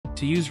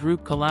To use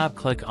Roop Collab,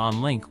 click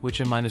on link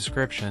which in my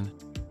description.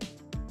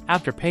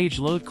 After page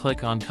load,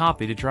 click on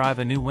copy to drive.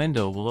 A new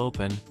window will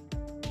open.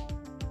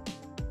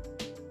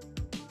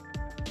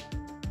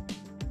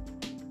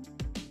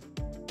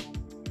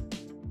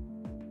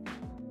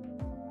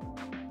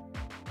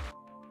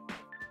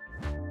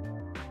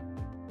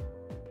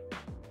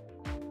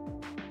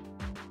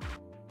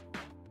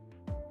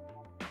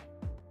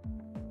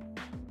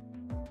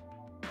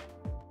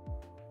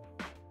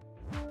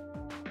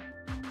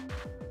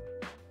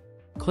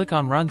 Click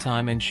on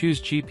Runtime and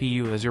choose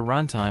GPU as your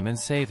runtime and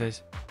save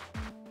it.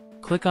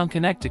 Click on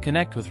Connect to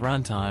connect with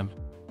Runtime.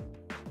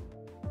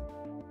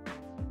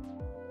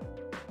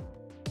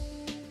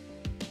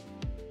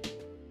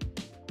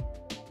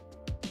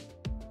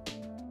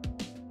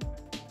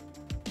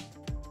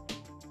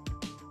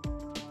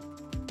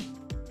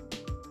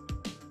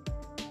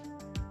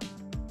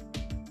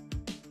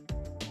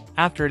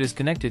 After it is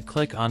connected,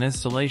 click on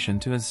Installation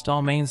to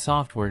install main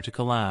software to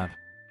Collab.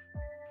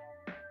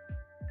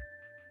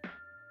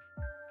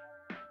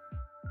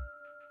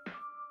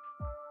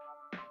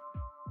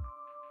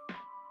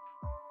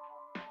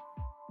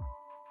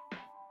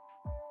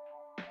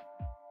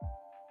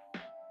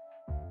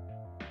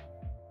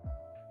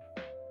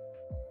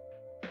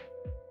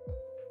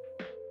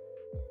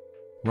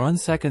 Run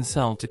second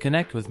cell to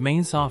connect with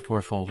main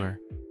software folder.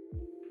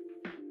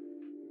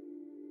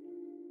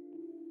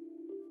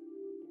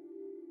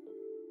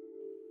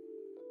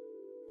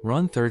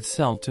 Run third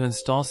cell to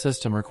install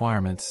system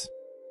requirements.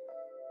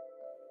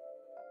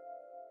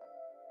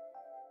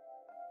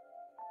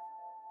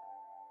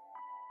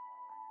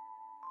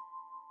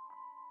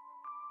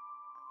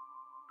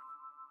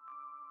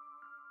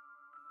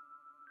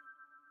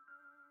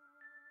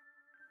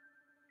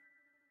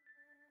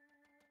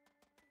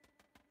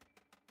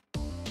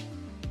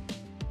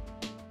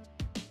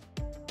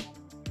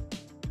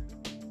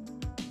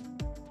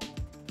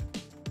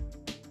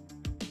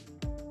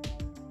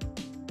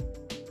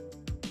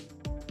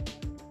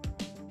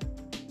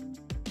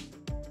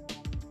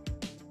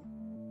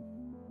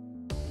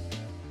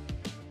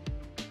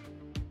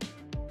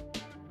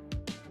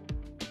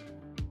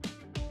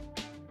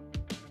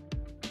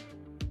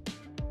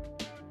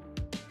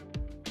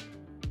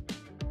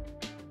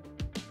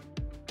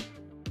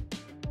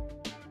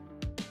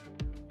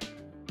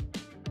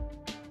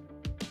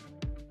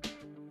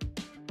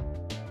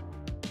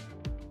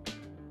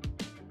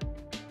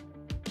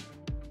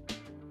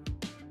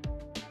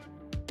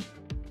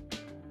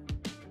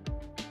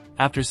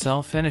 After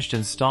cell finished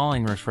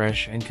installing,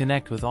 refresh and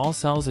connect with all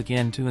cells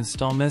again to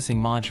install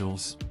missing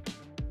modules.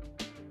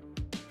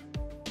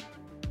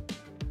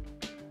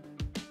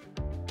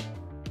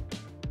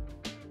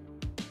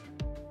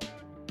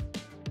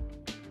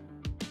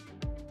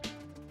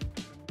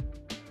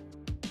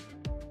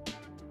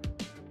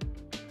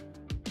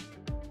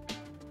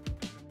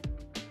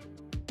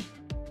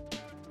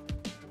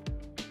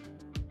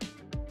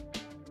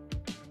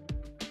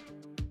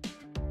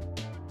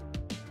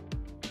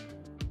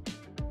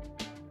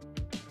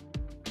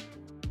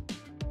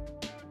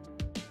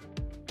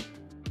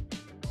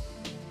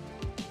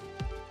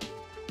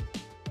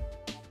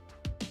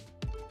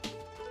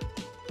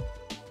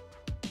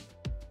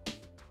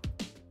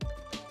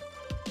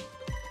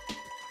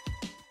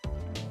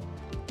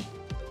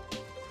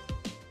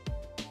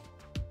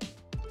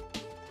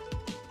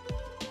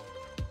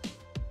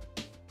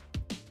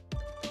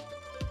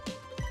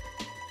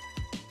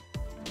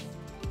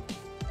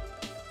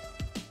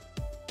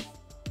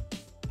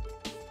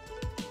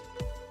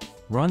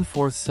 Run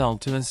fourth cell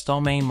to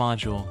install main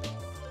module.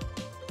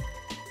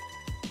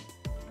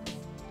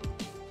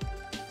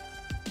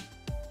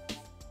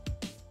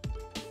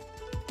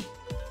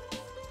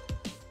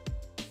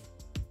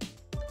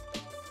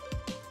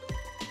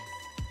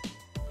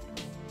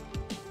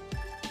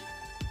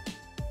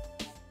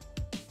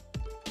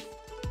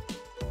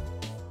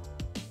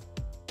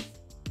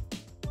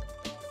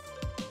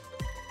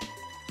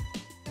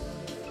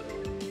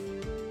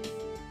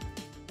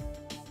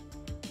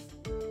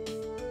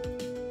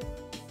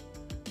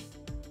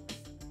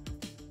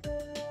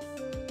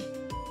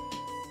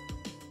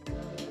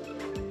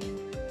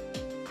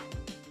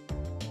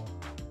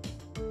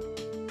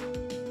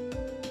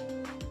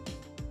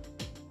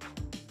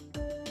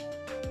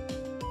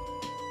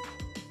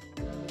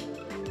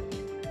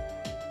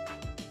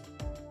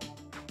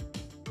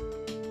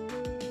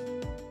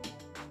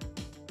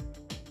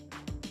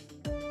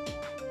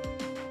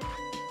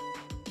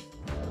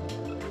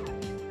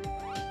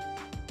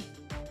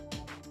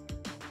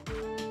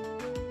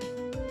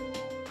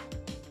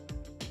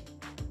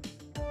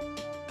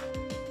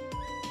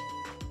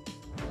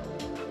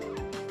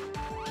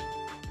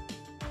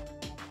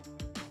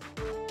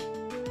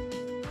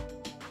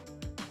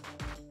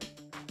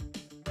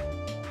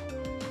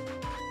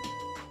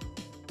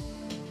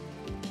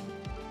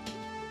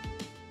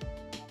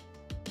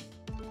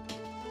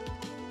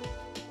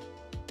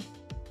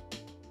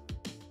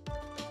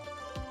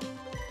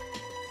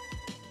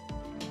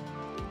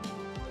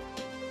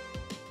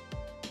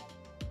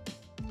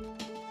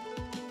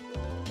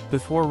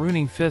 Before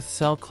ruining fifth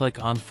cell,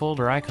 click on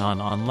folder icon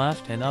on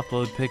left and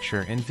upload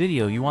picture and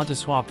video you want to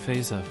swap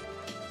phase of.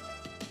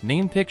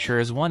 Name picture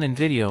as 1 and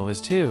video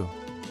as 2.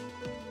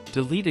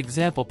 Delete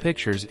example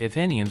pictures if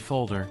any in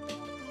folder.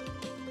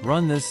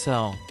 Run this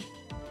cell.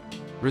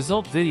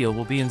 Result video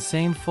will be in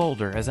same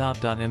folder as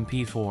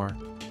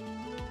out.mp4.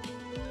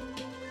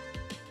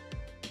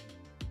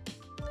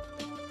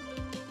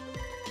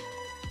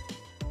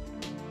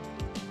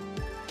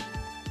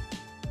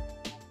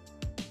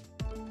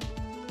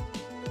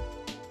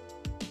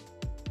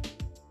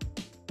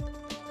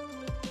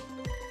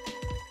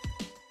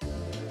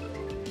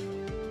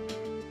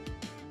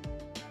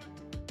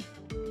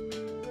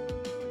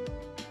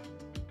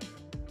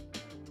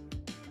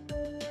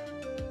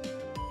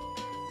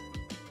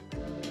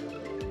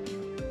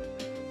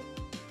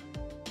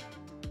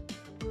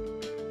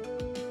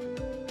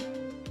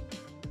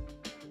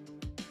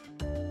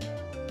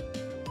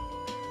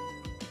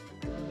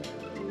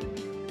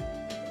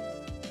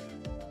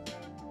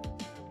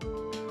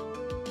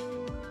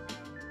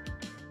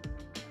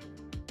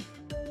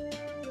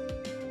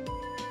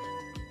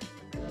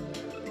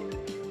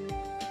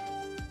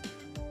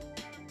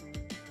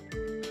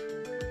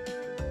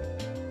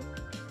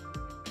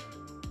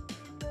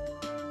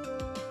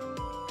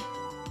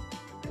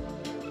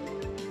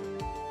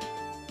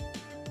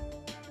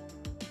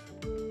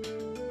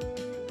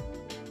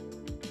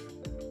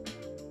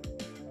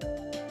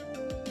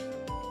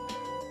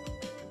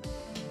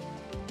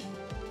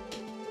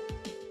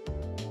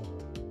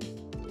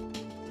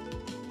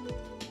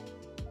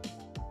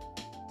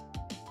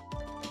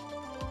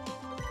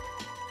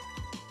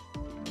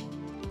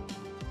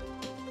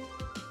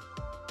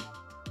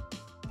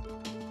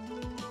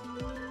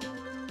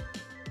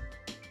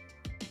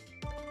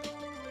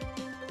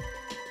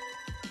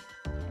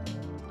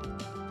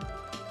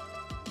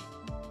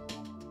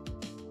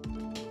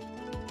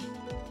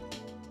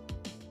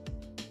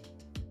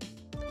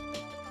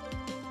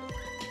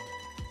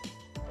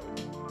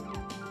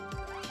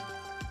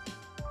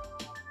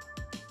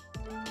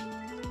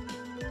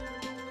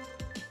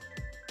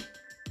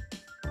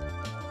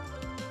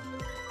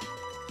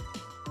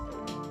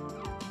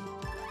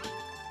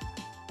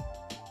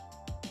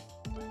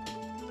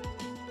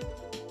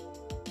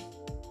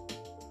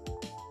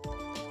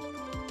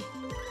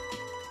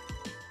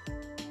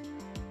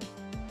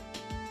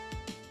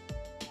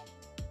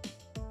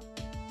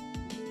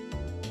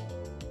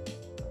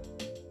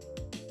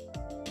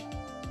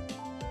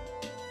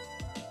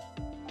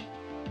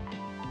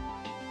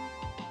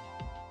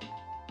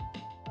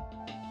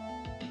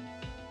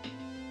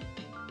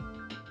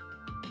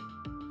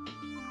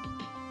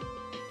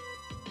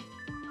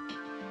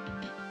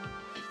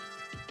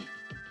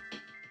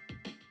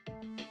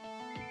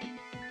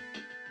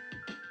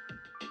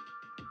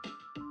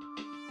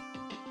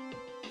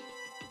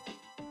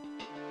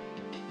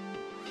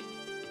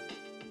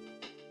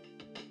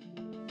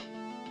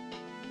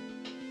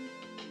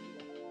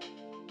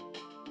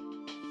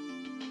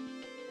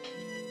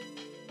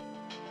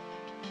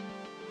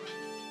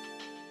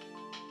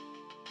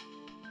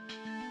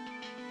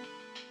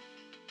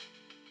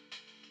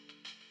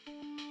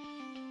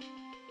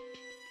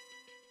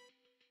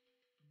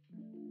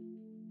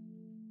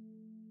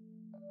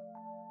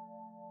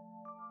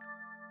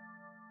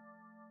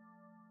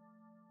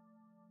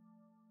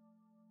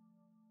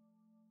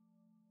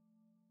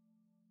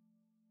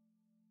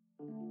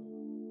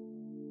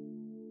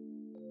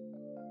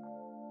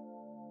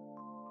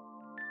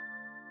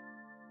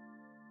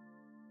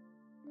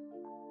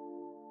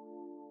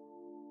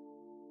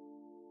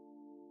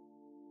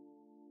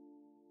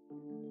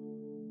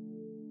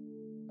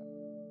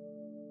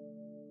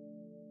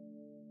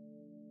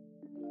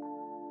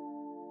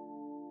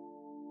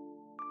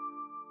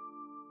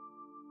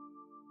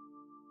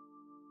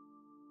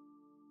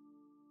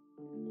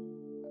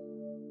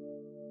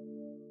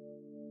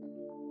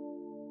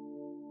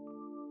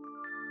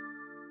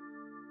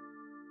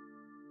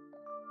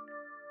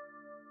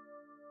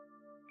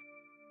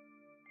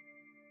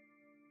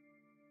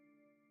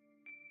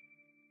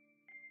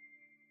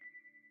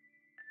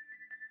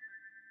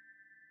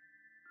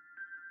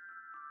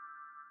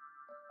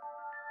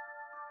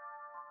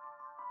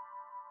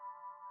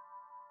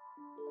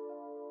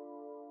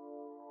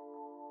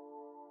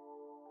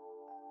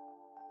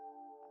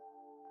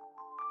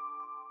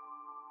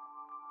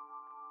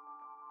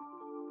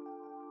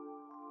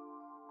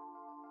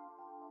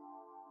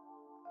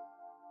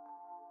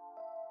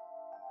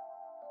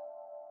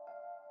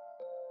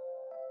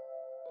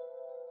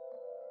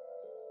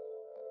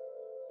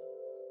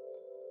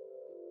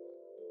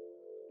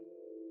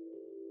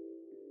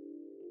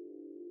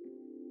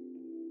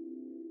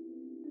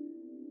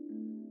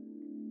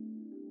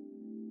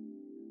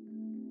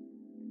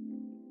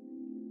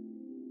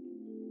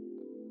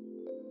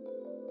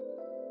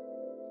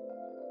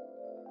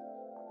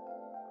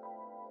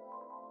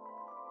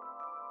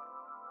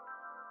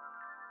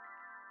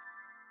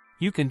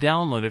 You can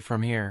download it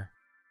from here.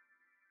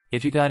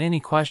 If you got any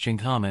question,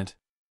 comment.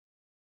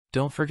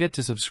 Don't forget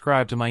to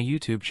subscribe to my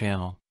YouTube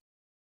channel.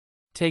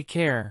 Take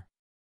care.